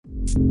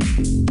Hello,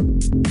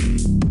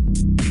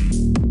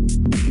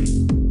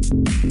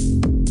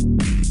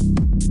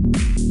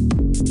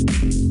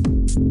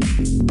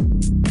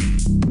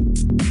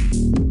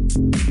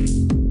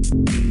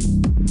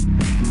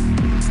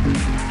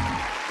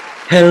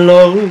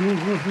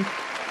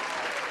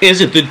 is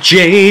it the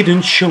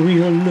Jaden Show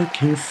you're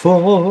looking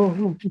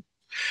for?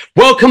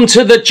 Welcome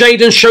to the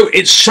Jaden Show.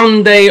 It's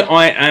Sunday.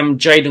 I am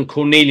Jaden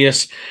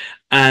Cornelious,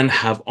 and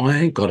have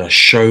I got a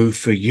show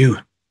for you?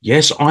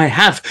 Yes, I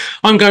have.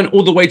 I'm going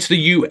all the way to the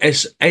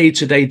USA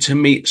today to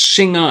meet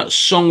singer,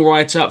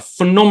 songwriter,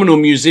 phenomenal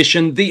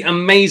musician, the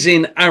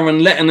amazing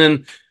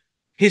Lehtonen.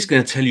 He's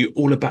going to tell you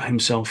all about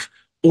himself,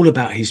 all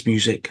about his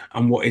music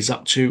and what he's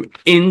up to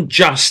in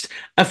just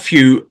a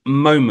few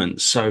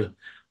moments. So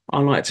I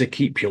like to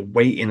keep you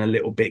waiting a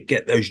little bit,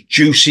 get those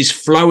juices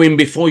flowing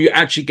before you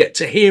actually get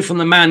to hear from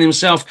the man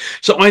himself.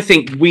 So I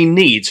think we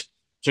need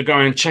to go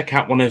and check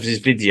out one of his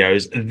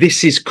videos.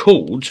 This is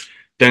called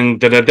dun,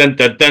 dun, dun, dun,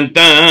 dun, dun,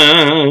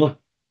 dun.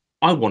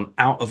 I Want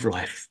Out of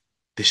Life.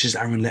 This is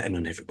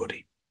Lehtonen,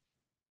 everybody.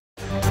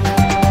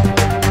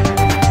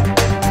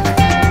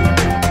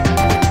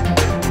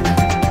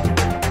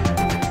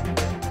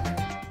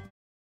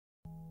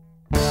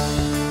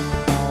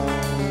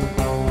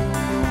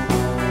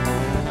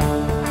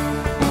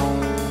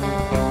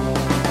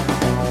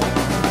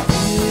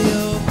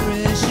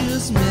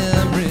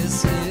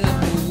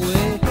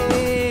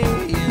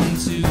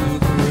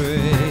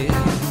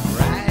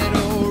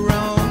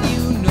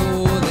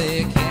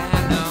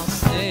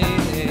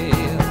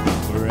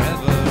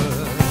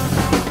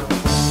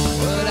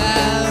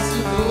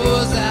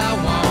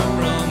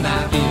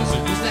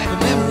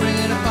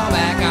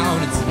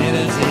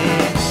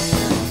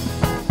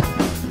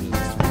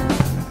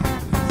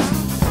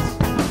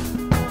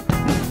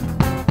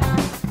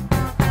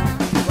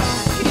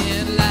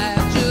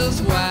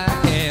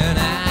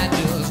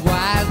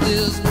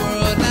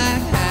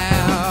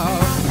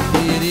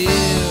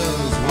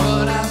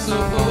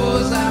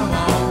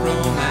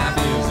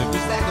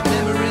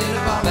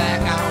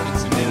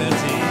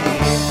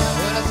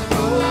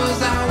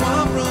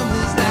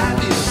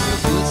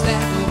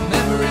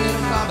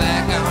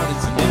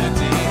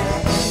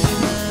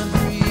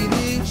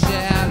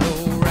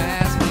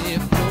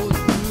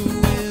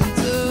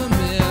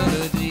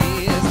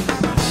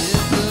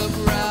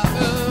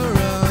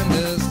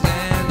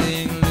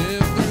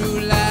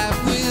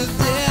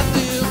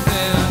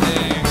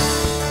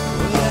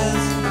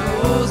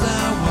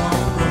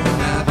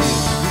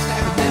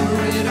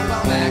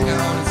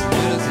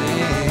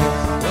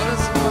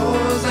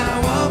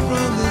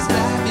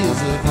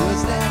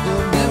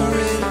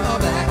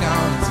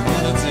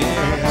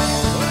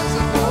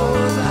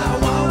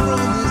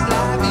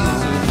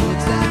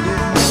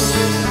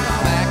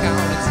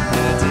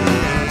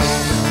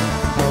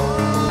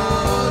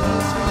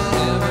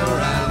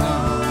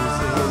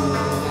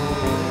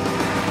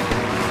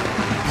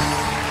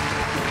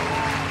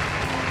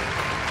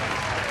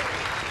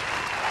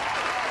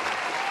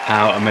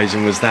 How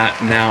amazing was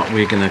that? Now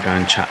we're going to go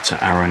and chat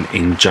to Aaron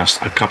in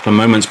just a couple of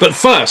moments. But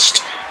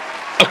first,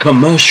 a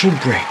commercial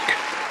break.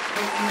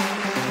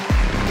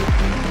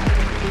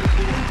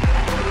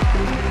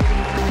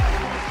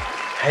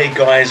 Hey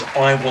guys,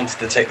 I wanted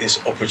to take this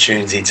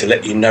opportunity to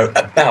let you know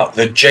about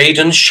the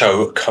Jaden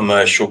Show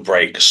commercial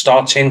break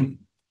starting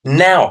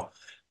now.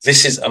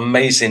 This is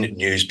amazing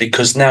news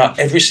because now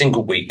every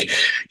single week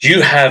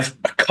you have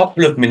a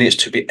couple of minutes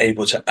to be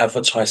able to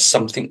advertise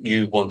something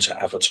you want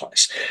to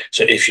advertise.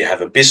 So if you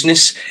have a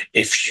business,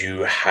 if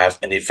you have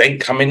an event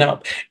coming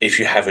up, if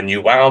you have a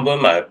new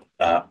album,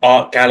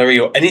 art gallery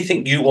or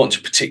anything you want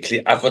to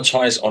particularly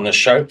advertise on a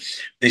show,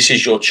 this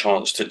is your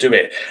chance to do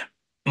it.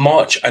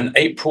 March and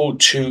April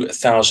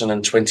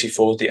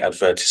 2024, the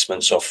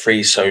advertisements are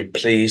free. So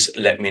please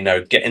let me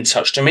know. Get in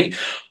touch to me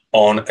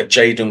on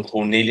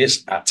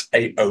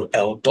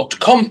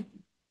jadencornelius@aol.com.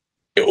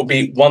 It will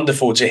be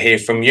wonderful to hear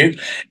from you.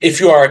 If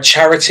you are a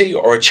charity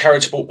or a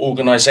charitable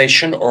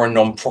organization or a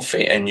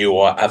non-profit and you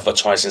are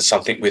advertising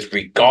something with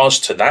regards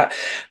to that,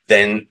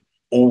 then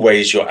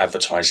always your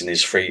advertising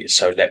is free.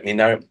 So let me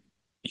know.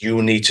 You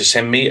will need to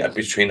send me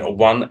between a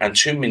 1 and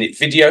 2 minute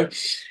video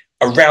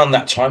around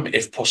that time,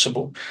 if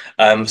possible,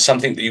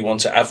 something that you want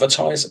to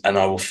advertise, and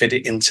I will fit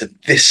it into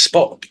this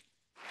spot.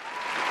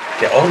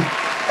 Get on.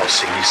 I'll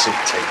see you soon.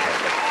 Take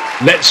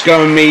care. Let's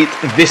go and meet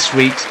this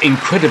week's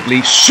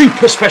incredibly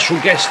super special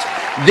guest,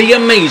 the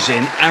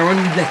amazing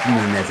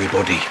Lehtonen,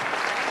 everybody.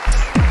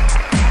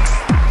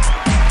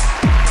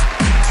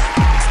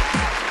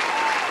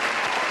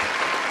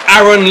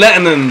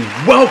 Lehtonen,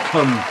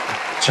 welcome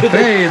to the...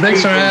 Hey,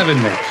 thanks for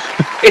having me.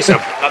 It's a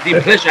bloody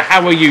pleasure.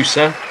 How are you,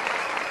 sir?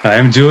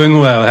 I'm doing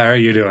well. How are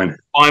you doing?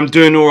 I'm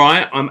doing all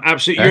right. I'm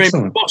absolutely... Excellent.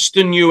 You're in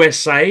Boston,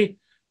 USA.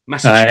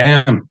 Massachusetts.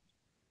 I am.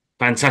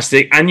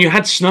 Fantastic. And you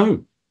had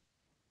snow.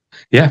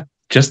 Yeah,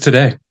 just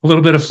today. A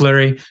little bit of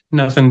flurry,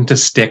 nothing to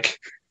stick.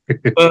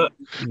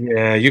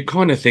 Yeah, you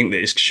kind of think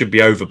that it should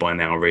be over by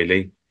now,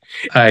 really.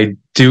 I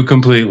do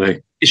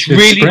completely. It's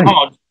really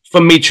hard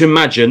for me to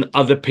imagine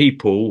other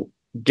people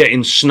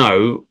getting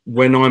snow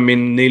when I'm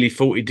in nearly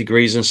 40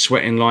 degrees and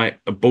sweating like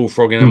a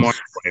bullfrog in a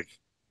microwave.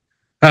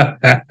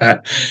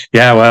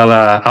 Yeah,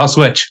 well, I'll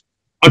switch.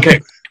 Okay,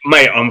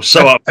 mate, I'm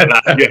so up for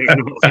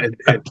that.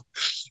 Yeah.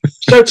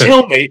 So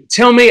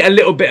tell me a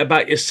little bit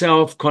about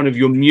yourself, kind of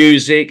your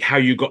music, how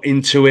you got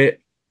into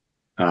it.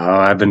 Oh,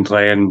 I've been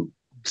playing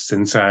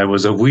since I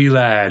was a wee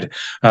lad.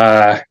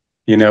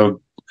 You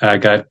know, I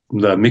got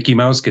the Mickey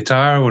Mouse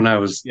guitar when I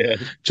was Yeah.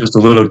 just a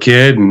little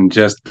kid and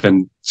just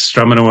been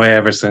strumming away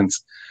ever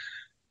since.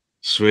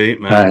 Sweet,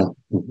 man.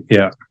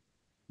 Yeah.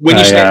 When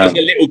you say as a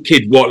little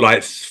kid, what,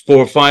 like 4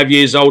 or 5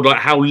 years old? Like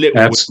how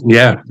little?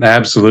 Yeah,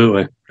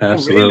 absolutely. Oh,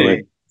 Absolutely.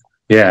 really?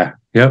 Yeah.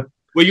 Yep.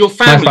 Well, your My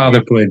family.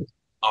 father played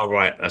Oh,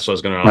 right. That's what I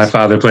was going to my ask.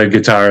 father played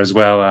guitar as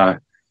well.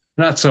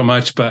 Not so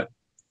much, but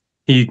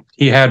he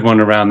had one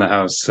around the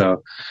house,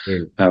 so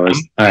I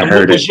And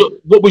heard it.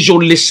 what was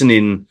your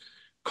listening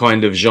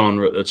kind of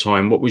genre at the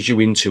time? What was you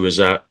into as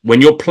a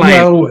when you're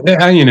playing?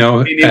 Well, you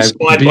know, Being inspired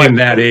by being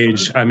that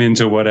age, I'm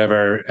into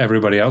whatever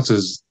everybody else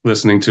is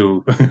listening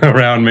to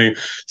around me.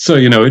 So,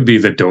 you know, it'd be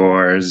the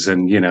Doors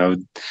and, you know,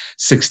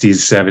 60s,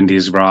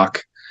 70s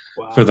rock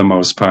for the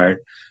most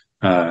part.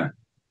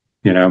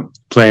 You know,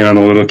 playing on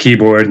a little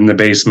keyboard in the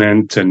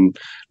basement and,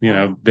 you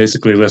know,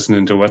 basically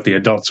listening to what the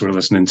adults were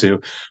listening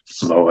to.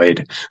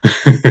 Floyd.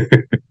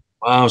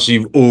 Wow, so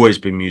you've always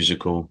been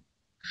musical.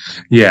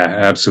 Yeah,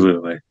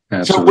 absolutely. So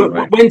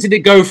Absolutely. when did it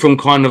go from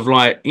kind of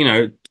like, you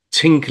know,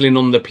 tinkling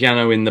on the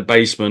piano in the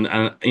basement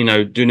and, you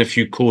know, doing a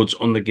few chords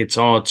on the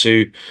guitar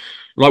to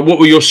like, what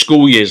were your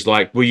school years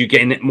like? Were you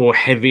getting it more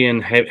heavy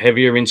and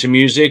heavier into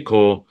music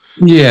or?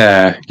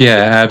 Yeah, yeah,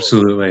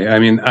 absolutely. I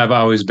mean, I've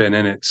always been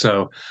in it.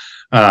 So,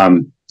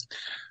 um,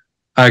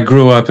 I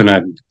grew up in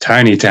a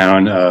tiny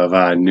town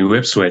of New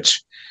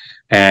Ipswich,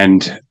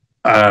 and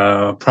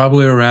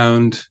probably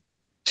around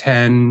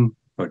 10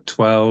 or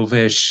 12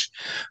 ish,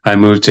 I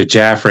moved to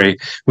Jaffrey,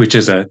 which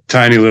is a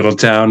tiny little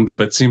town,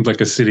 but seemed like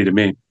a city to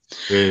me.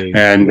 Really?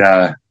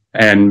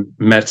 And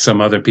met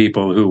some other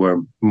people who were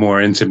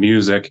more into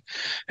music.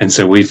 And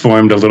so we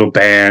formed a little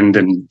band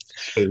and,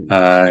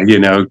 you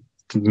know,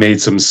 made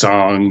some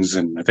songs.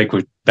 And I think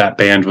that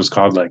band was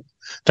called like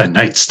the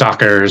Night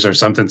Stalkers or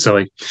something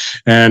silly.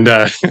 And,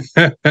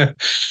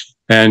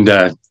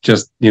 and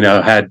just, you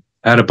know, had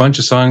a bunch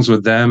of songs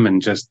with them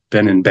and just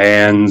been in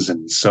bands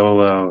and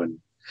solo and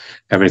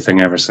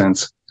everything ever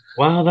since.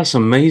 Wow, that's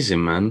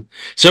amazing, man.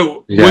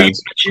 So were Yeah. you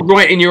actually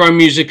writing your own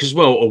music as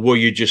well, or were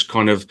you just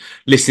kind of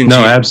listening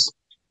No, to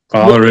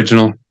all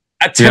original.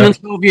 at 10 Yeah, and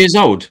 12 years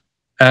old?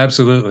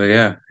 absolutely.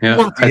 Yeah. Yeah.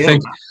 Bloody hell.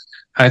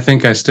 I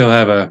think I still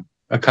have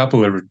a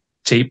couple of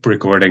tape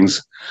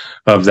recordings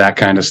of that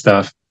kind of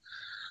stuff.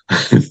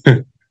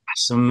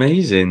 That's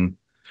amazing.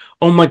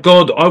 Oh my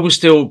God, I was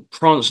still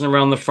prancing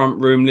around the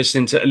front room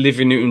listening to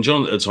Olivia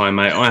Newton-John at the time,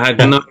 mate. I had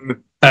no,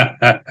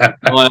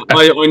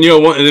 I knew I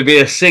wanted to be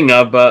a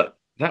singer, but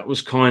that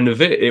was kind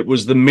of it. It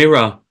was the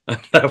mirror.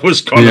 That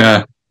was kind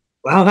of,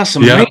 wow, that's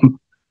Yeah. amazing.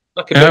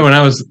 Like Yeah, when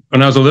I was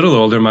a little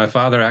older, my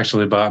father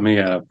actually bought me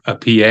a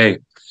PA,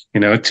 you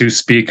know, 2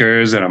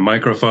 speakers and a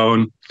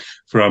microphone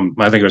from,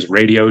 I think it was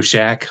Radio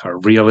Shack or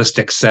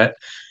Realistic Set.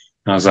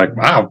 And I was like,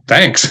 wow,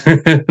 thanks.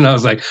 And I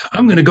was like,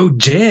 I'm gonna go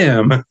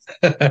jam.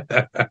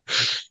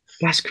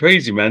 That's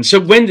crazy, man. So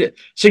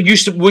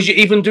was you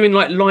even doing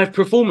like live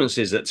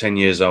performances at 10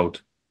 years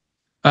old?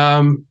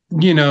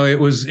 You know, it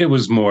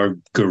was more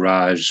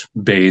garage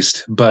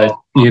based, but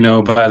you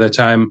know, by the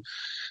time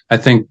I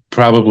think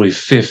probably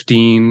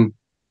 15,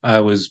 I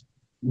was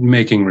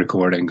making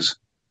recordings.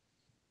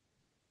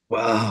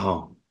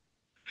 Wow.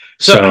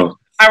 So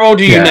How old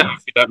are you yeah, now,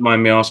 if you don't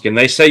mind me asking?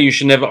 They say you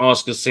should never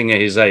ask a singer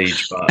his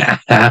age,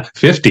 but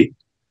 50.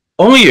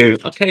 are you?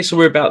 Okay, so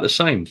we're about the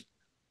same.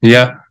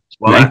 Yeah,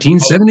 Well,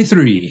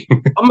 1973.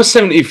 I'm a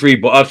 73,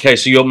 but okay,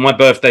 so my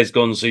birthday's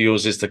gone, so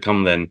yours is to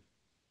come then.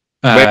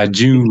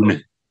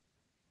 June.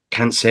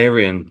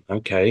 Cancerian.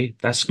 Okay,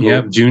 that's cool.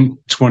 Yep, June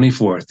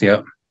 24th.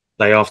 Yep.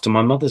 Day after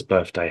my mother's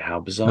birthday. How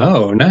bizarre.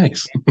 Oh,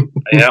 nice.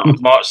 Yeah,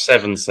 March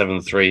 7th,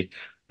 73.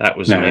 That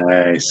was me.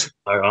 Nice.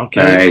 Oh,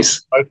 okay.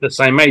 Nice. Both the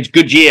same age.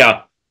 Good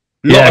year.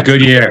 Yeah,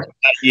 good year.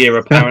 That year,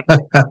 apparently.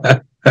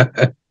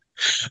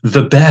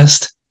 The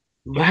best.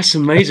 That's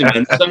amazing,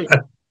 man. So,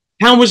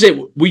 how was it?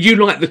 Were you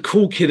like the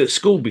cool kid at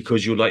school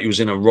because you was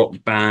in a rock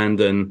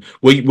band, and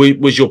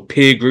was your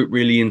peer group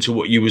really into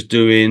what you was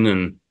doing?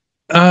 And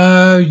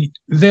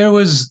There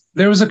was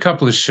a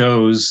couple of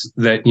shows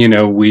that, you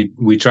know,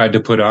 we tried to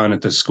put on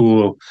at the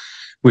school,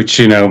 which,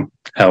 you know,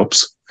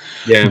 helps.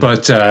 yeah,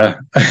 But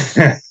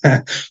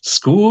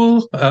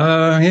school,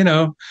 you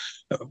know,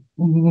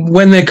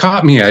 when they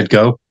caught me, I'd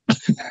go.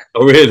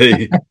 oh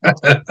really?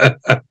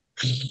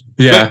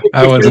 Yeah,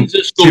 I wasn't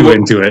too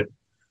into it.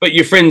 But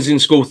your friends in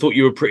school thought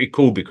you were pretty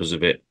cool because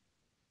of it.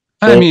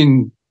 I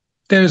mean,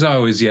 there's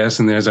always yes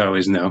and there's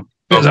always no.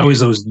 There's always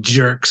those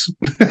jerks.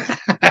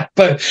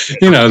 But,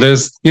 you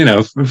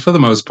know, for the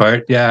most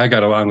part, yeah, I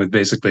got along with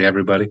basically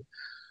everybody.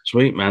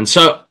 Sweet, man.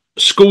 So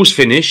school's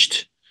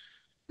finished.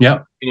 Yeah.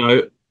 You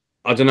know,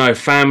 I don't know,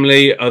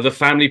 family, are the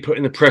family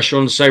putting the pressure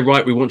on to say,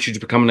 right, we want you to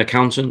become an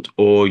accountant,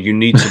 or you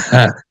need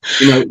to,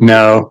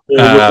 No, or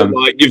was it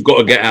like you've got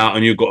to get out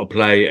and you've got to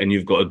play and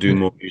you've got to do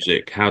more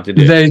music? How did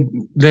it?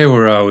 they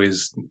were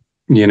always,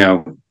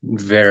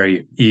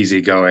 very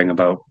easygoing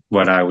about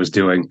what I was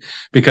doing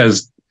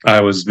because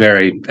I was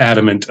very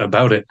adamant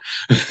about it.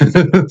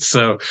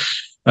 So,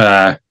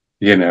 uh,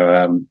 you know,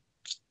 um,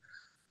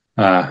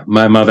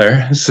 my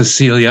mother,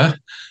 Cecilia,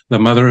 the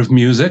mother of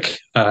music,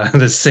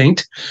 the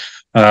saint,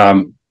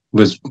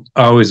 was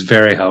always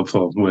very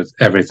helpful with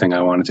everything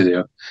I wanted to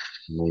do.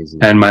 Amazing.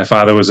 And my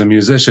father was a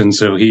musician,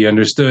 so he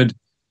understood,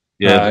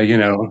 Yeah.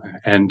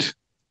 and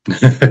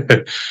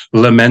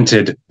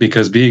lamented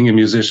because being a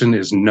musician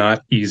is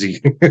not easy.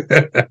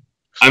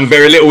 And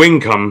very little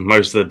income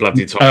most of the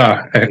bloody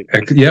time.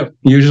 Yep,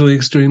 usually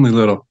extremely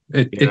little.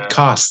 It Yeah. it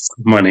costs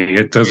money.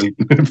 It doesn't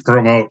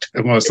promote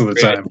most of the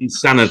time.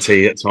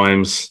 Insanity at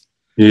times.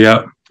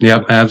 Yep,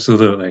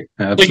 absolutely.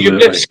 So you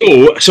left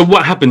school. So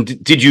what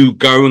happened? Did you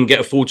go and get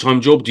a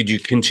full-time job? Did you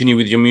continue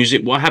with your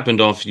music? What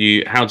happened after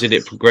you? How did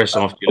it progress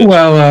after you?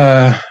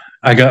 Well,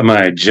 I got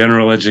my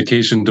general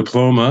education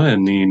diploma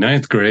in the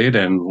ninth grade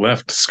and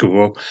left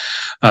school.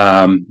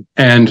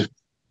 And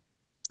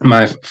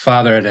my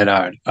father had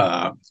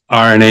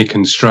R&A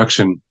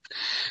construction.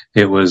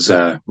 It was,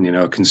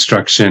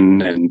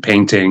 construction and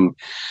painting,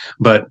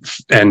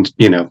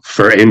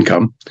 for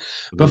income.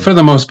 But for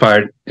the most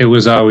part, it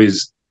was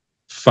always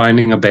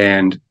finding a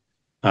band,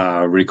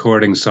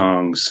 recording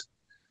songs,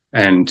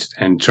 and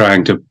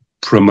trying to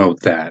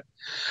promote that.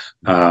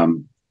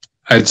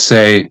 I'd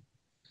say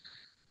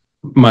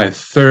my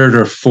third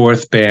or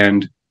fourth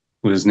band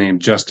was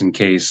named Just in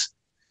Case,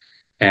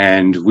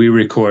 and we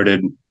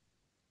recorded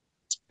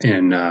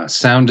in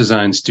Sound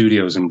Design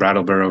Studios in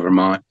Brattleboro,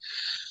 Vermont.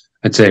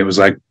 I'd say it was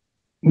like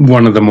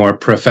one of the more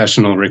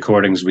professional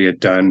recordings we had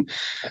done.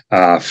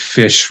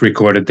 Fish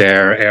recorded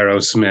there,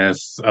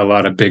 Aerosmith, a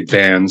lot of big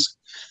bands,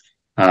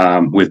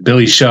 with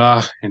Billy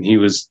Shaw, and he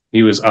was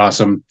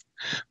awesome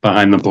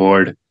behind the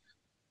board.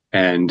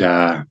 And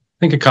I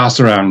think it cost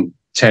around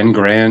 10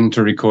 grand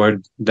to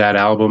record that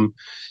album.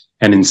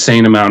 An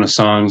insane amount of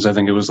songs. I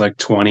think it was like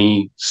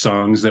 20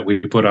 songs that we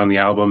put on the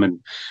album, and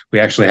we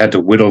actually had to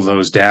whittle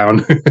those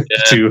down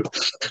to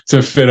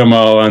fit them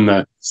all on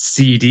the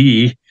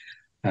CD.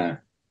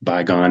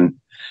 Bygone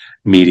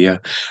media.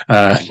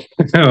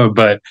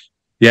 But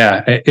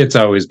yeah, it's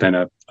always been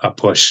a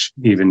push,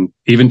 even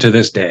to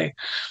this day.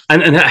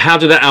 And how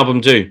did that album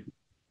do?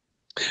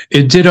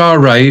 It did all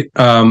right.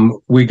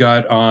 We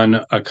got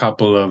on a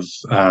couple of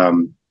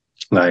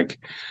like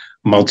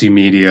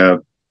multimedia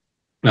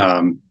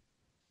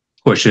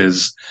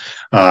pushes,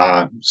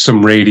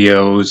 some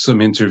radio,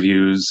 some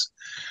interviews,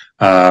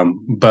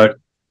 but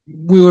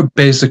we were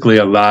basically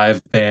a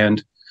live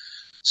band.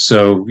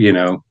 So,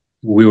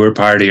 we were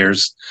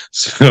partiers.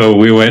 So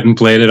we went and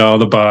played at all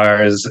the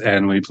bars,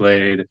 and we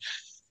played,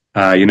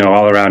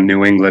 all around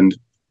New England,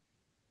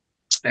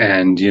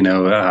 and,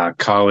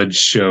 college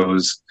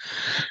shows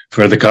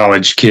for the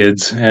college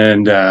kids.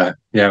 And,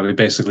 we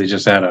basically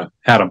just had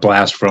a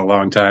blast for a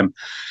long time.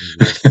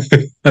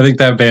 Mm-hmm. I think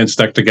that band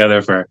stuck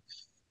together for,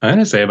 I'm going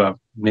to say about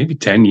maybe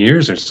 10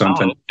 years or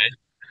something. Oh, okay.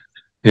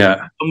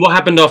 Yeah. And what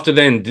happened after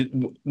then?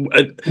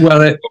 Band,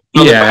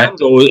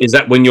 or is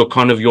that when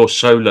your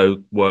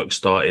solo work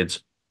started?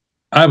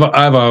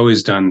 I've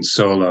always done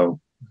solo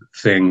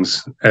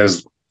things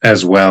as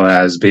well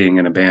as being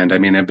in a band. I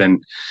mean, I've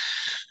been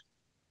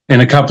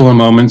in a couple of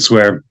moments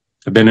where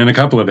I've been in a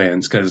couple of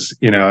bands because,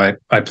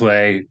 I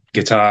play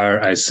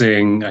guitar, I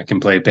sing, I can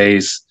play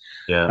bass.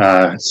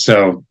 Yeah.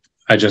 So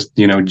I just,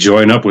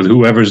 join up with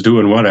whoever's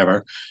doing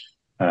whatever.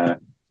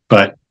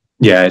 But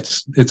yeah,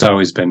 it's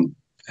always been,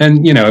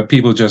 and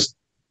people just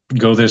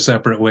go their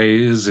separate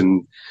ways,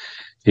 and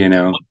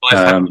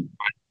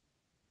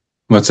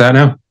what's that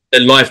now?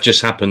 Life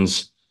just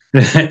happens.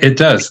 It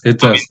does,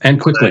 and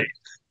quickly.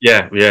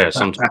 Yeah,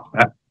 sometimes.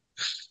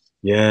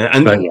 Yeah,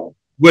 and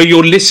were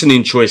your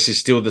listening choices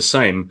still the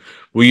same?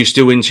 Were you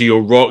still into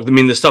your rock? I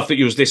mean, the stuff that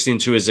you was listening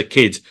to as a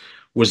kid,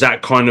 was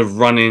that kind of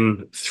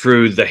running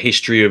through the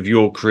history of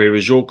your career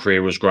as your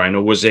career was growing,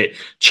 or was it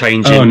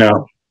changing? Oh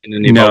no,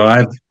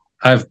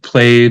 I've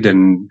played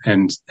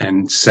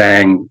and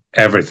sang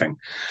everything.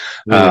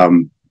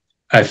 Mm.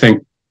 I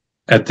think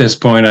at this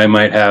point I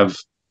might have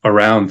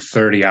around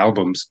 30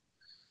 albums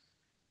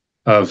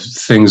of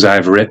things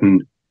I've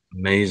written.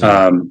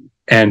 Amazing.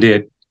 And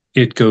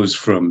it goes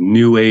from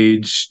new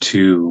age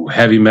to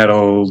heavy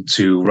metal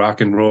to rock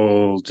and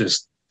roll.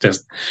 Just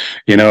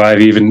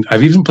I've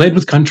even played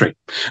with country.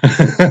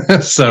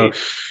 So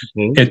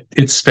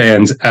it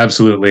spans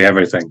absolutely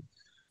everything.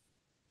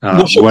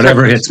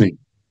 Whatever hits me.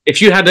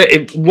 If you had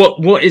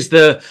what is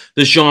the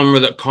genre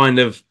that kind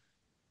of,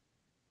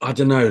 I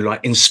don't know,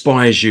 like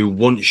inspires you,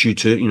 wants you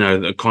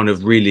to, kind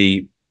of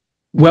really?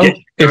 Well,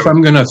 if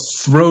I'm going to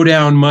throw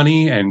down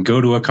money and go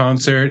to a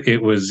concert,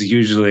 it was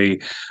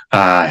usually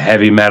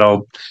heavy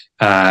metal.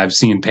 I've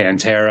seen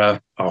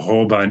Pantera a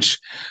whole bunch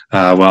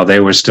while they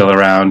were still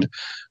around.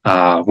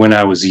 When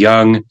I was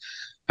young,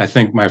 I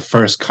think my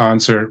first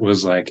concert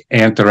was like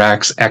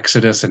Anthrax,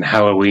 Exodus, and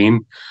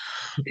Halloween.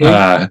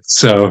 Okay.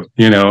 So,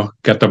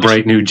 got the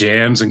bright new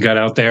jams and got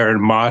out there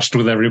and moshed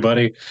with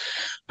everybody.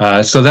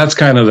 So that's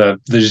kind of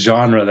the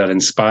genre that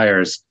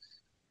inspires.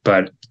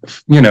 But,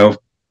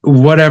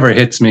 whatever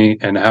hits me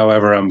and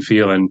however I'm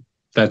feeling,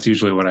 that's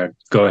usually what I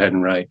go ahead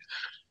and write.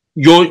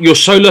 Your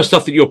solo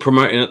stuff that you're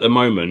promoting at the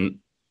moment,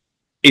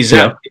 is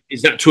Yeah.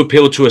 that to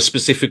appeal to a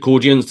specific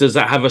audience? Does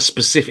that have a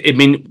specific, I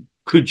mean,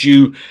 could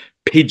you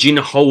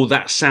pigeonhole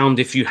that sound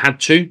if you had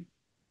to?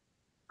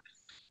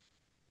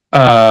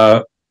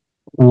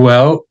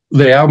 Well,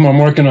 the album I'm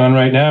working on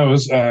right now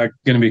is going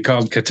to be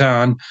called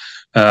Catan,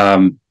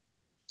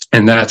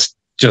 and that's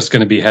just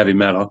going to be heavy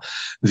metal.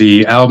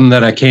 The album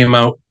that I came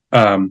out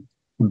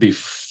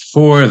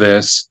before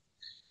this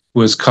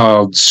was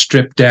called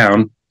Stripped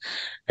Down,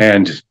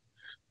 and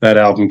that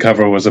album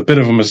cover was a bit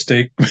of a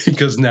mistake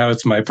because now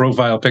it's my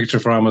profile picture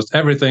for almost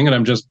everything, and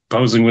I'm just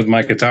posing with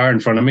my guitar in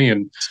front of me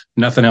and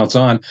nothing else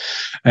on.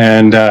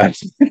 And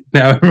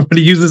now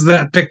everybody uses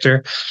that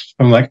picture.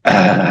 I'm like,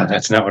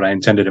 that's not what I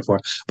intended it for.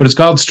 But it's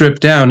called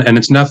Stripped Down, and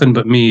it's nothing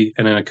but me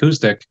and an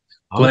acoustic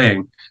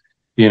playing,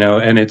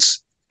 and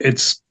it's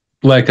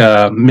like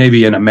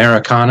maybe an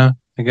Americana.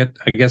 I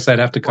guess I'd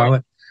have to call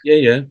it.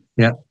 Yeah.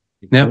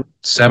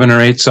 7 or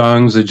 8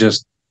 songs of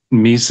just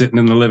me sitting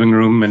in the living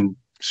room and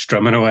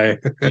strumming away.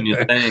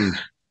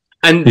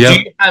 And do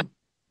you have,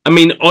 I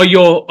mean, are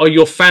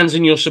your fans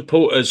and your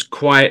supporters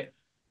quite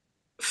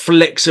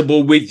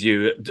flexible with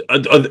you?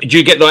 Do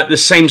you get like the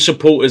same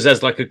supporters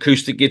as like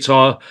acoustic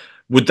guitar?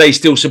 Would they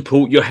still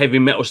support your heavy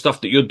metal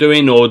stuff that you're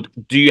doing, or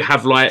do you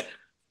have like,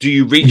 do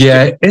you reach?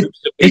 Yeah,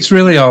 it's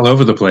really all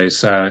over the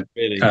place.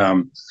 Really?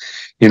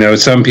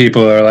 Some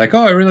people are like,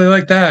 "Oh, I really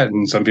like that,"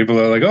 and some people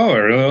are like, "Oh, I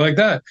really like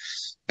that."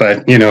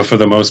 But for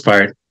the most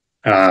part,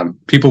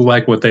 people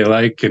like what they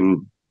like,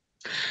 and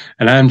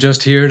I'm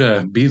just here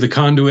to be the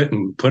conduit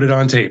and put it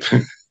on tape.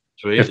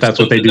 If that's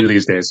what they do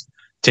these days.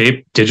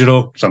 Tape,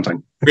 digital,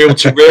 something. Reel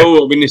to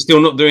reel, when you're still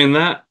not doing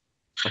that.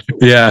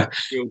 Yeah.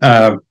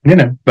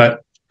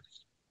 But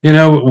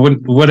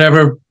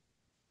whatever.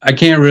 I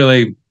can't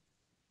really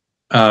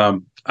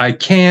I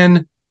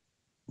can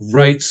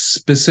write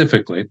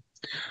specifically.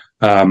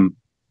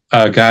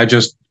 A guy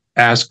just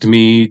asked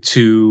me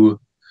to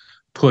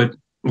put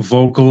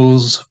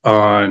vocals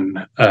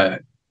on a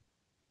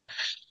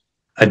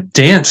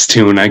dance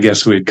tune, I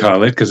guess we'd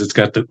call it, because it's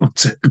got the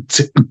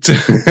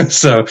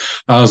so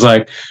I was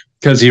like,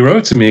 because he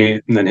wrote to me,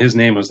 and then his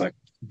name was like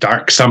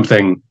Dark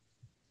something,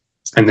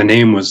 and the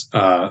name was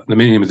the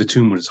name of the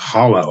tune was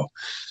Hollow,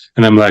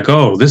 and I'm like,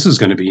 oh, this is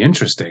going to be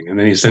interesting. And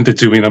then he sent it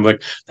to me, and I'm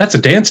like, that's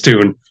a dance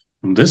tune.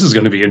 This is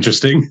going to be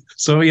interesting.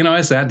 So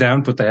I sat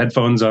down, put the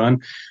headphones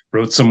on,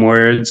 wrote some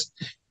words.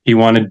 He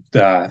wanted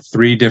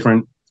 3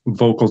 different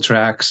vocal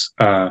tracks,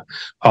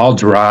 all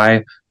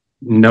dry,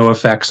 no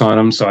effects on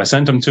them. So I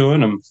sent them to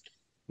him,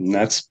 and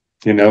that's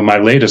my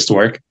latest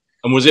work.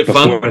 And was it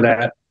Before fun?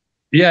 that,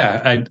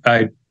 yeah,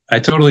 I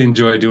totally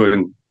enjoy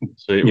doing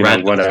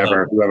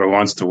whatever whoever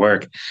wants to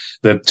work.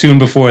 The tune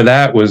before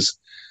that was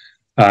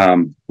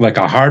like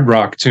a hard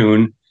rock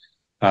tune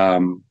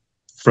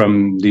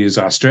from these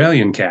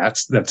Australian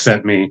cats that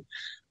sent me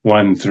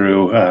one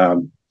through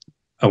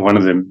one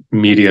of the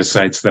media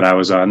sites that I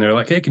was on. They're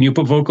like, hey, can you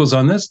put vocals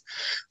on this?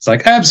 It's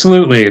like,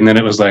 absolutely. And then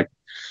it was like,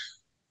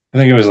 I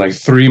think it was like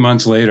 3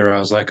 months later, I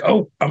was like,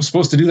 oh, I'm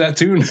supposed to do that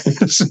tune.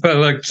 So I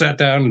like sat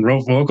down and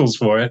wrote vocals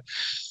for it.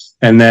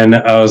 And then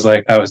I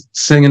was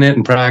singing it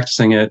and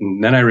practicing it.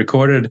 And then I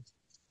recorded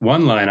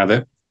one line of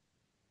it.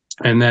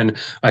 And then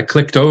I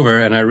clicked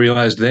over and I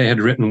realized they had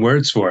written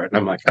words for it. And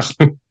I'm like,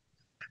 oh.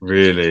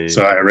 Really?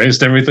 So I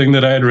erased everything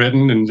that I had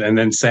written and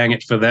then sang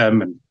it for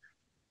them and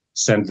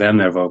sent them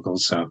their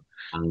vocals. So,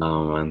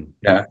 oh, man.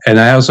 Yeah. And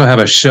I also have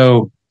a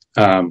show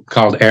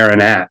called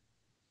Aaron At,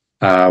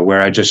 where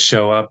I just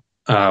show up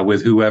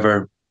with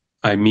whoever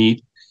I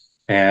meet,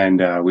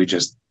 and we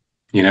just,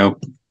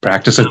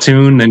 practice a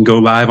tune, then go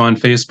live on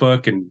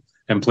Facebook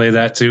and play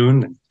that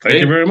tune. Thank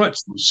you very much.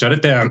 Shut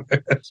it down.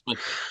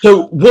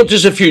 So what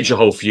does the future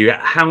hold for you?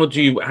 How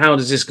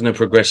is this going to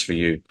progress for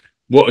you?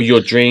 What are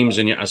your dreams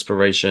and your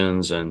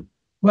aspirations? And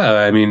well,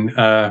 I mean,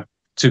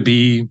 to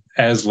be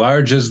as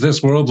large as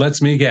this world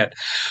lets me get,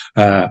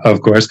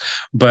 of course,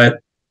 but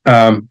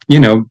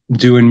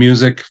doing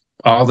music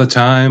all the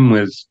time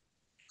with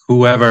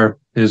whoever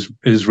is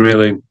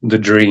really the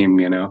dream.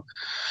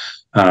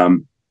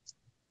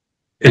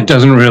 It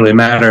doesn't really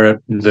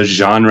matter the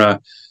genre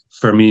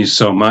for me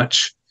so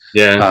much.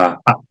 Yeah.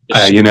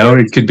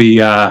 It could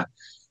be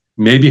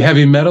maybe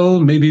heavy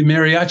metal, maybe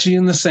mariachi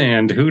in the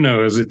sand. Who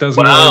knows? It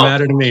doesn't really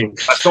matter to me.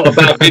 That's not a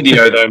bad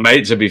video though,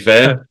 mate, to be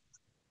fair.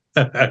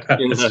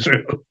 That's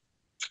true.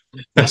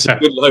 That's a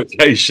good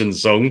location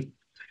song.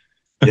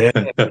 Yeah.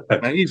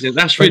 Amazing.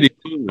 That's really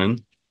cool, man.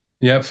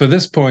 Yeah, for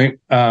this point,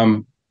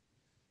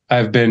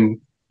 I've been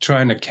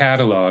trying to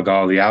catalog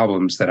all the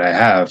albums that I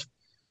have,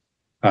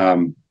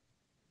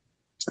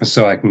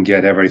 so I can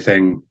get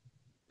everything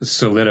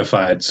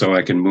solidified so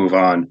I can move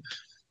on.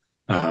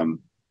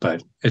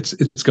 but it's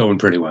going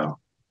pretty well.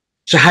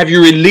 So have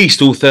you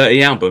released all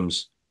 30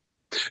 albums?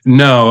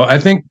 No, I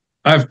think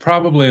I've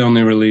probably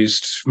only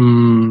released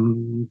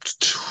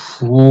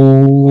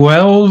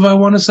 12, I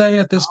want to say,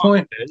 at this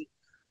point.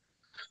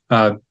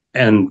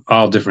 And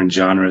all different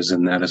genres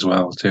in that as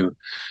well, too.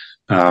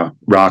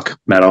 Rock,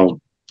 metal.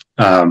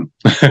 I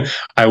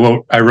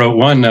wrote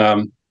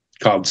one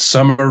called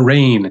Summer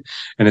Rain,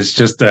 and it's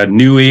just a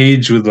new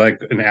age with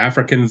like an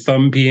African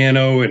thumb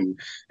piano and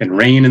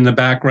rain in the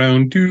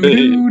background. Do,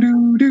 do,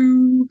 do,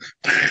 do.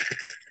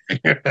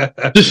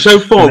 Just so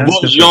far,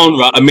 what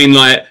genre? I mean,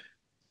 like,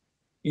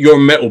 you're a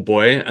metal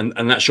boy,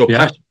 and that's your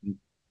passion.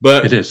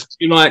 But it is.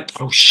 You're like,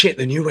 oh shit,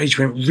 the new age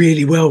went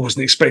really well.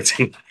 Wasn't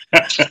expecting.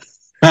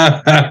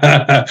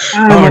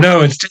 Oh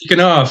no, it's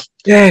taken off.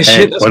 Yeah, hey,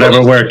 shit.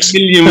 Whatever works.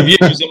 1 million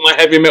views, and my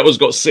heavy metal's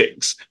got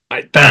 6.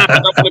 Like, damn, I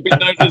don't want to be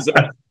known as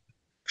that.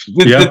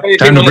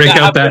 Time to break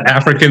out that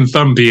African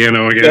thumb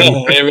piano again.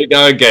 Yeah, here we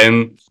go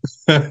again.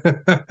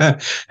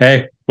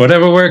 Hey,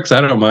 whatever works,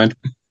 I don't mind.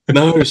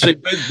 No, so,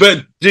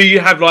 but do you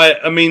have like?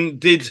 I mean,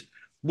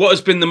 what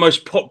has been the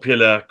most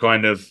popular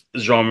kind of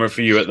genre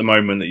for you at the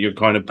moment that you're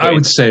kind of? I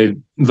would say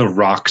the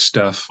rock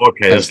stuff.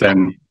 Okay, has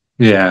been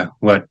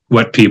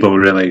what people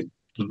really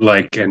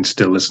like and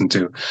still listen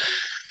to.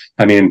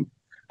 I mean,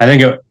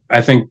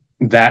 I think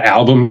that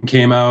album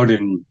came out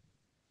in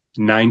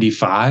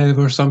 '95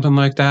 or something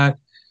like that.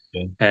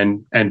 Yeah.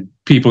 And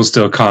people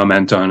still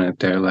comment on it.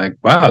 They're like,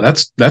 "Wow,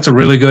 that's a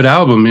really good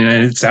album."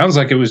 And it sounds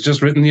like it was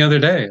just written the other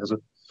day. I was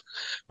like,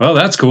 well,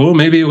 that's cool.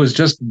 Maybe it was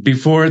just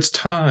before its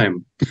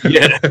time.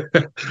 Yeah,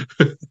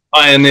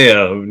 pioneer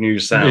of new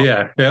sound.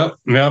 Yeah,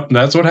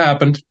 that's what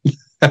happened.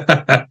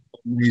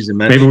 Amazing,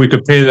 man. Maybe we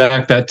could pay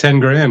that 10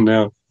 grand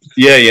now.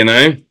 Yeah, you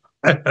know.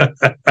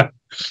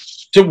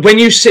 So when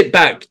you sit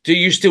back, do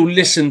you still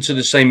listen to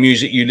the same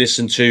music you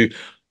listen to?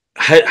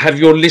 Have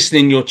your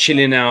listening, your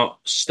chilling out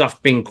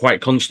stuff been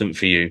quite constant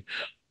for you?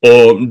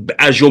 Or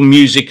as your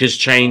music has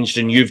changed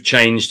and you've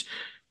changed,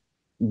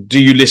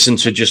 do you listen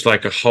to just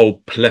like a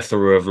whole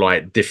plethora of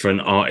like different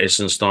artists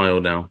and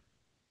style now?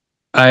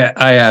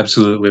 I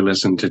absolutely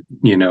listen to,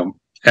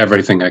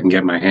 everything I can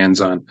get my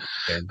hands on.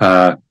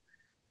 Okay.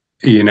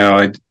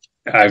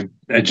 I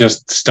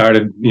just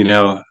started,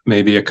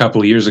 maybe a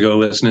couple of years ago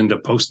listening to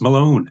Post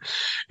Malone,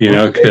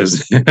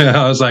 because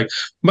I was like,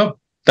 well,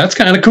 that's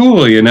kind of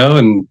cool,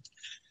 and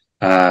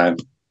the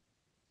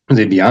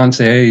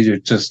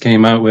Beyonce just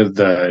came out with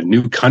the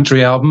new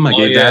country album. I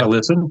gave that a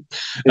listen,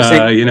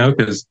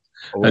 because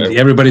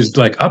everybody's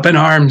like up in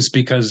arms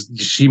because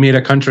she made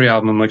a country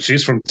album. I'm like,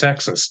 she's from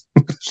Texas.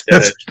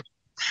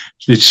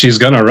 She's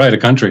gonna write a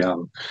country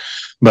album.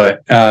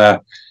 But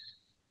no,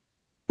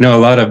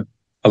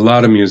 a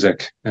lot of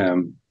music.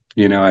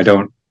 I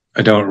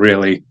don't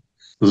really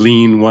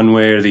lean one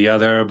way or the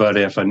other. But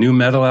if a new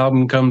metal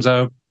album comes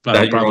out,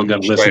 I'm probably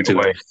gonna listen to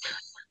it.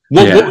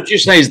 What would you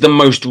say is the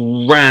most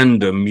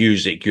random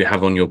music you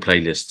have on your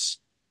playlists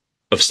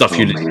of stuff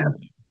you listen to?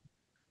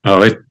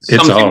 Oh,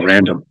 it's all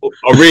random.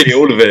 Oh, really?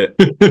 All of it?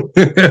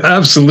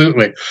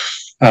 Absolutely.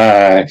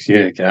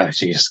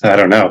 Geez, I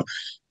don't know.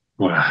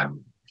 Wow.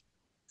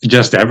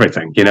 Just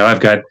everything. I've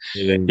got,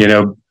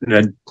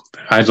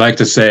 I'd like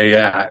to say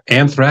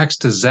Anthrax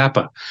to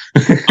Zappa.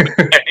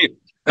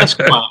 That's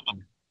quite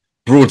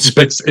broad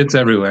spectrum. It's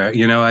everywhere.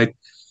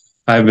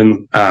 I've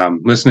been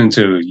listening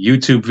to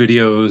YouTube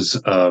videos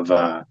of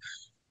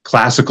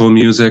classical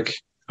music.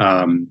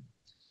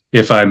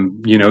 If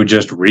I'm,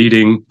 just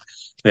reading,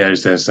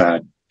 there's this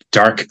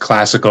dark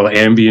classical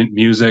ambient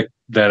music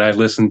that I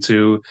listen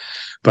to.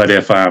 But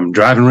if I'm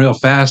driving real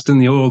fast in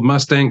the old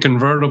Mustang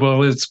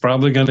convertible, it's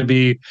probably going to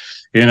be,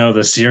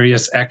 the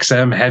Sirius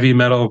XM heavy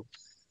metal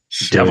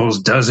Devil's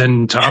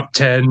Dozen top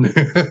 10.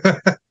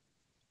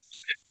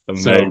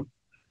 So,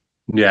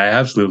 yeah,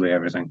 absolutely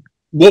everything.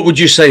 What would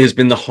you say has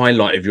been the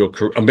highlight of your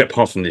career? A bit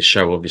apart from this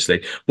show,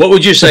 obviously. What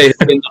would you say has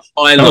been the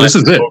highlight this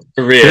is of your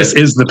career? This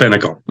is the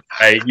pinnacle.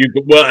 Hey,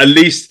 well, at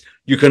least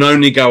you can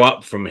only go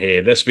up from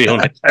here. Let's be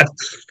honest.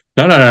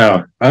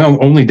 No.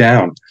 I'm only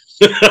down.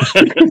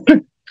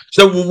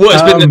 So what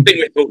has been the thing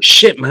where you thought,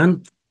 shit,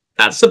 man,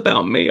 that's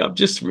about me. I've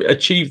just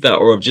achieved that,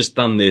 or I've just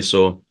done this,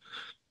 or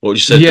what you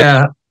said?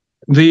 Yeah,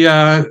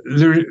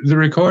 the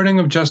recording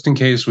of Just In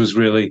Case was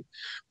really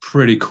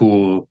pretty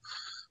cool.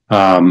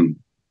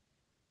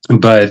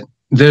 But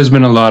there's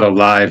been a lot of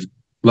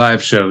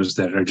live shows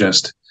that are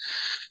just,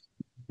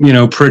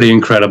 pretty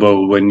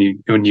incredible when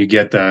you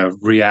get the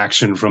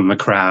reaction from the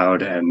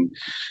crowd, and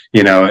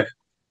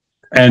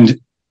and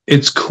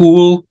it's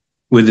cool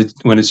with it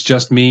when it's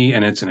just me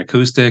and it's an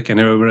acoustic and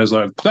everybody's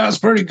like, that's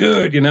pretty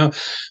good,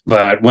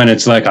 but when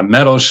it's like a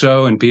metal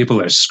show and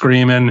people are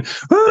screaming,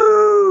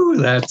 woo,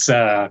 that's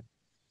that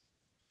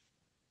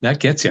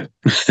gets you.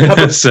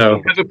 So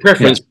you have a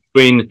preference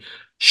between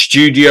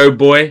studio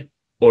boy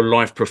or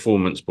live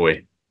performance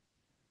boy,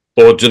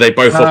 or do they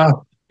both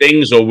offer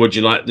things, or would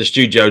you like the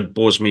studio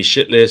bores me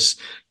shitless,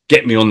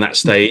 get me on that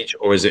stage,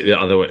 or is it the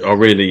other way? Oh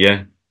really?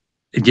 Yeah,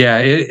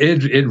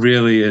 it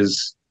really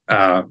is.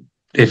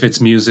 If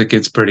it's music,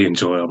 it's pretty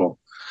enjoyable.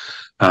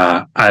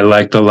 I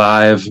like the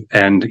live,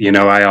 and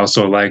I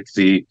also like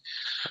the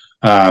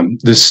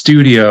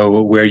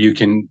studio where you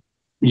can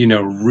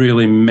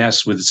really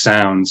mess with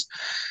sounds.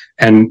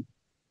 And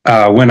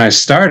when I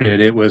started,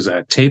 it was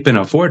a tape and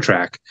a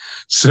 4-track,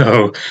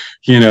 so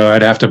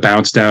I'd have to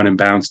bounce down and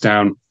bounce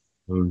down.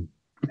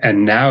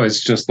 And now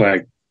it's just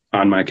like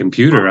on my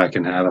computer, I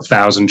can have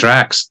 1,000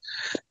 tracks,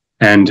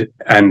 and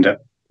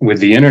with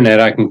the internet,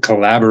 I can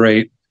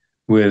collaborate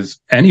with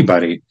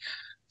anybody.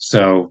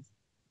 So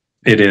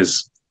it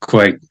is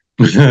quite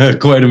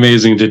quite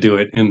amazing to do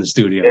it in the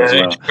studio as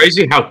well. It's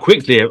crazy how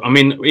quickly. I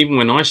mean, even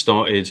when I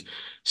started,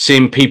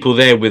 seeing people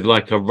there with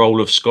like a roll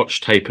of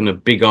Scotch tape and a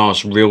big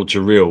ass reel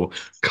to reel,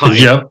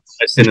 cutting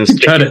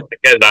and cut it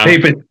together,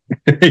 tape it.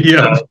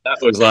 That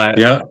was like,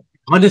 I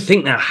kind of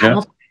think now,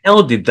 how the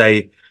hell did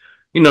they?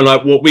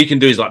 Like what we can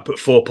do is like put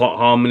 4-part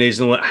harmonies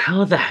and all that.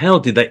 How the hell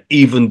did they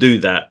even do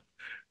that?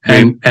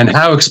 And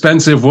how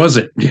expensive was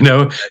it?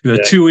 The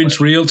 2-inch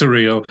reel to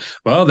reel.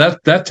 Well,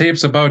 that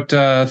tape's about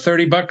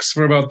 $30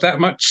 for about that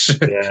much.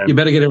 You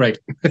better get it right.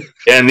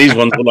 And these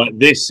ones were like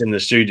this in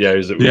the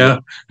studios.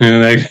 That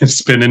and like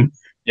spinning.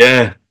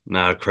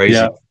 Crazy.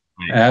 Yeah,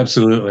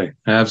 absolutely.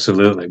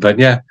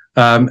 But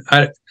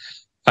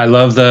I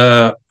love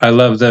the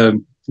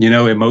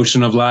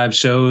emotion of live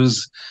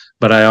shows,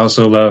 but I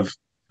also love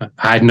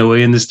hiding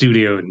away in the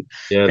studio and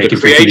making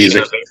freaking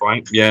music.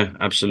 Right? Yeah,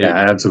 absolutely.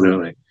 Yeah,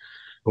 absolutely.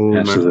 Oh,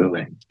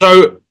 absolutely. Man.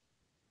 So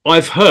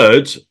I've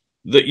heard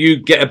that you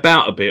get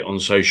about a bit on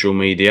social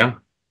media.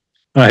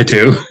 I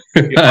do.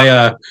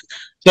 I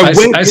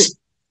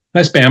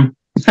spam.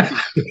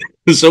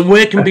 So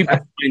where can people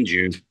find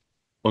you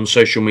on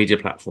social media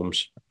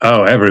platforms?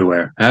 Oh,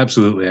 everywhere.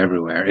 Absolutely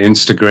everywhere.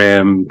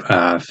 Instagram,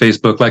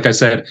 Facebook. Like I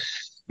said,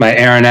 my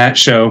Aaron At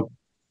show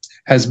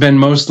has been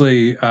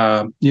mostly,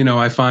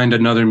 I find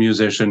another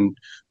musician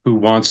who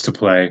wants to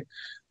play,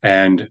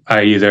 and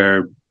I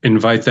either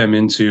invite them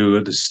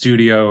into the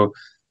studio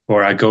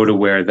or I go to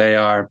where they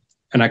are.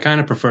 And I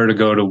kind of prefer to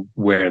go to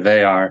where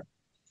they are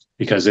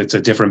because it's a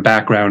different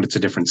background, it's a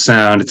different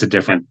sound, it's a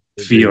different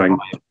feeling.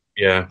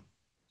 Yeah.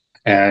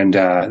 And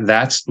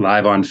that's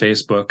live on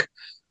Facebook.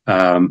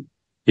 I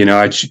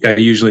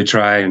usually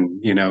try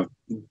and,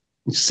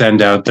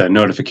 send out the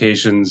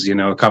notifications,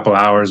 a couple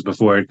hours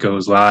before it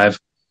goes live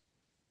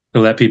to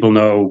let people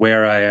know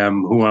where I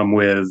am, who I'm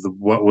with,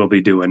 what we'll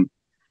be doing.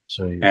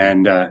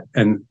 And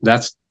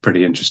that's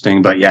pretty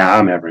interesting. But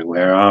I'm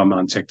everywhere. I'm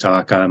on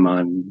TikTok. I'm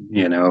on,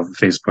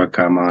 Facebook.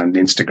 I'm on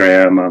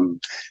Instagram. I'm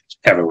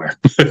everywhere.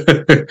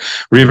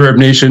 Reverb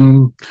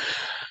Nation.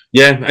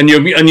 Yeah, and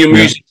your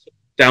music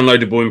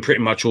downloadable in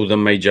pretty much all the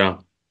major.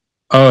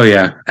 Oh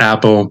yeah,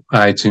 Apple,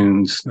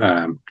 iTunes,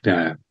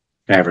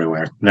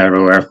 everywhere.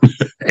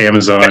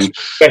 Amazon.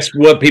 Best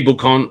word people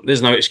can't.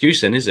 There's no excuse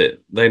then, is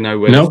it? They know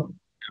where.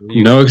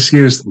 No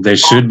excuse. They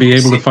should be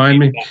able to find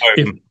me.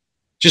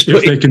 If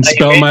they can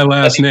spell my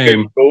last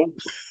name.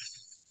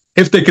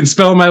 If they can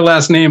spell my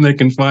last name, they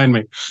can find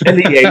me.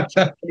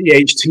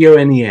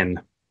 Lehtonen.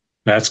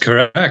 That's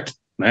correct.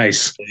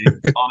 Nice.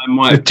 I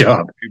might Good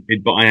job. Be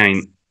stupid, but I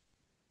ain't.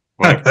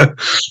 Right.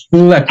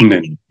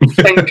 Lehtonen.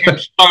 Thank you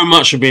so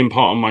much for being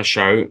part of my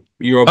show.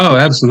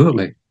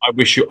 Absolutely. I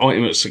wish you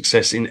ultimate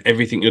success in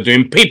everything you're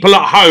doing. People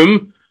at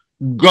home,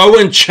 go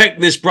and check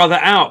this brother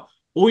out.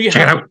 All you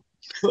have to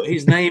put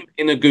his name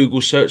in a Google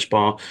search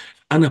bar,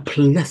 and a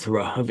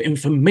plethora of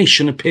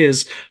information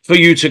appears for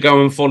you to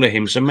go and follow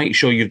him. So make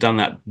sure you've done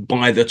that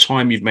by the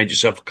time you've made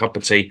yourself a cup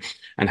of tea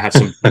and had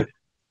some at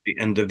the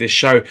end of this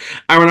show.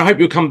 Aaron, I hope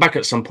you'll come back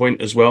at some point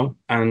as well.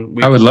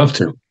 And I would love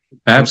to.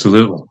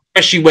 Absolutely.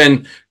 Especially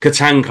when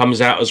Catan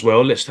comes out as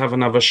well. Let's have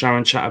another show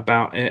and chat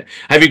about it.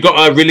 Have you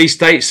got a release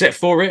date set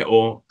for it,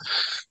 or?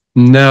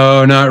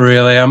 No, not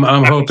really. I'm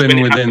hoping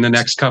within the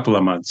next couple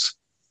of months.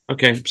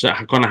 Okay, so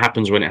it kind of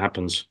happens when it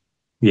happens.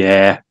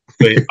 Yeah.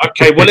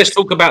 Okay, well, let's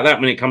talk about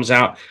that when it comes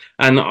out,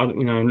 and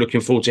I'm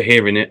looking forward to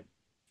hearing it.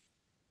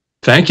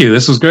 Thank you.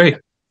 This was great.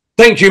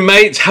 Thank you,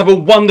 mate. Have a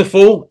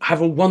wonderful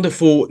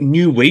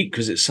new week,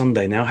 because it's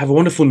Sunday now. Have a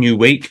wonderful new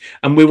week,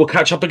 and we will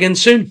catch up again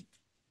soon.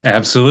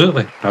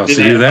 Absolutely. I'll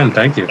see you then.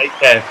 Thank you. Take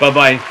care.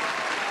 Bye-bye.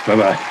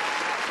 Bye-bye.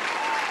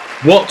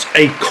 What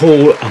a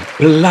cool,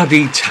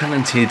 bloody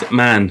talented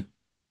man.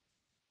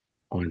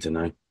 I don't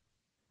know.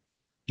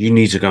 You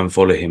need to go and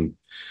follow him.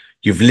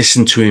 You've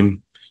listened to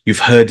him. You've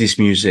heard his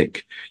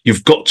music.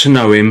 You've got to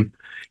know him.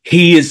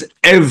 He is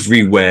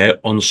everywhere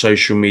on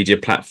social media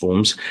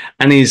platforms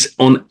and is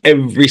on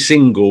every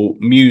single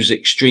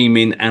music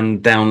streaming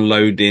and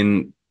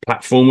downloading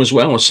platform as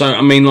well. So,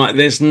 I mean, like,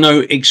 there's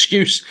no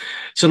excuse.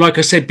 So, like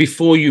I said,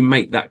 before you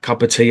make that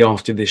cup of tea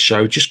after this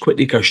show, just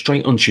quickly go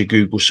straight onto your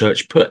Google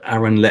search, put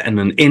Aaron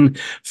Lehtonen in,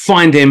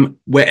 find him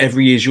wherever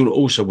he is. You'll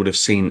also would have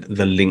seen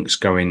the links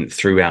going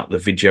throughout the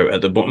video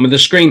at the bottom of the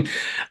screen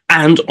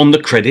and on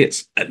the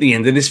credits at the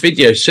end of this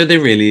video. So there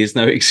really is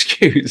no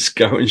excuse.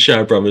 Go and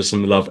show brothers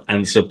some love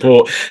and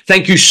support.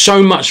 Thank you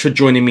so much for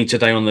joining me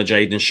today on the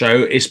Jaden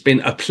Show. It's been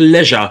a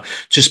pleasure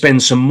to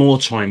spend some more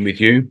time with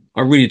you.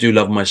 I really do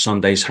love my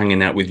Sundays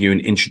hanging out with you and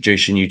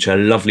introducing you to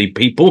lovely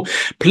people.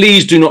 Please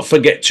Please do not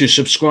forget to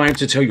subscribe,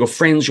 to tell your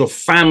friends, your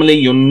family,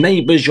 your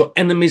neighbors, your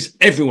enemies,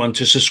 everyone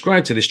to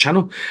subscribe to this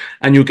channel,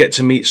 and you'll get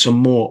to meet some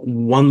more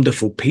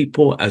wonderful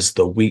people as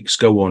the weeks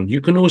go on. You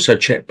can also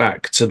check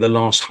back to the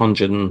last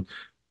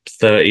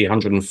 130,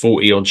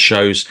 140 odd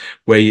shows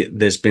where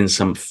there's been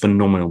some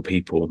phenomenal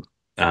people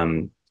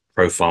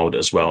profiled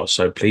as well.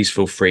 So please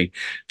feel free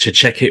to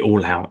check it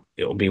all out.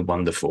 It'll be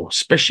wonderful,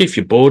 especially if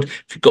you're bored.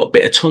 If you've got a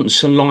bit of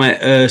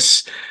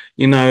tonsillitis,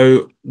 you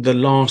know, The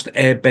Last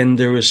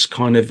Airbender is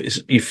kind of,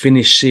 you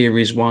finished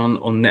series 1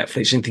 on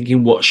Netflix and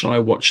thinking, what shall I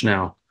watch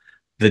now?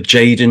 The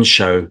Jaden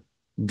Show.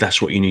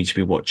 That's what you need to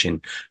be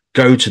watching.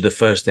 Go to the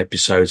first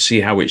episode, see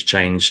how it's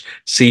changed,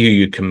 see who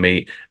you can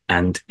meet,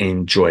 and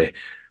enjoy.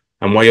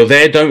 And while you're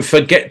there, don't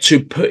forget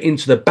to put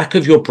into the back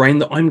of your brain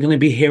that I'm going to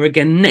be here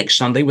again next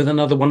Sunday with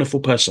another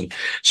wonderful person.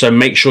 So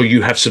make sure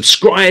you have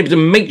subscribed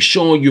and make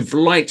sure you've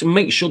liked,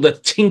 make sure the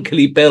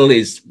tinkly bell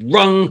is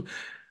rung,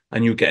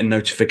 and you'll get a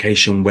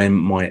notification when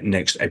my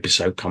next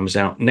episode comes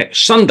out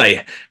next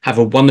Sunday. Have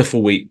a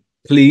wonderful week.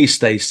 Please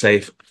stay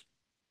safe.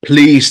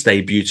 Please stay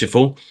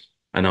beautiful.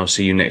 And I'll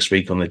see you next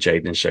week on the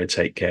Jaden Show.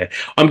 Take care.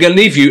 I'm going to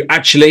leave you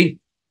actually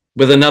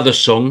with another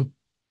song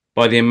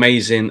by the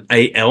amazing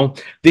AL.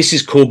 This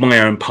is called My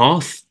Own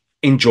Path.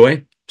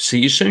 Enjoy. See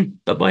you soon.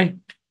 Bye-bye.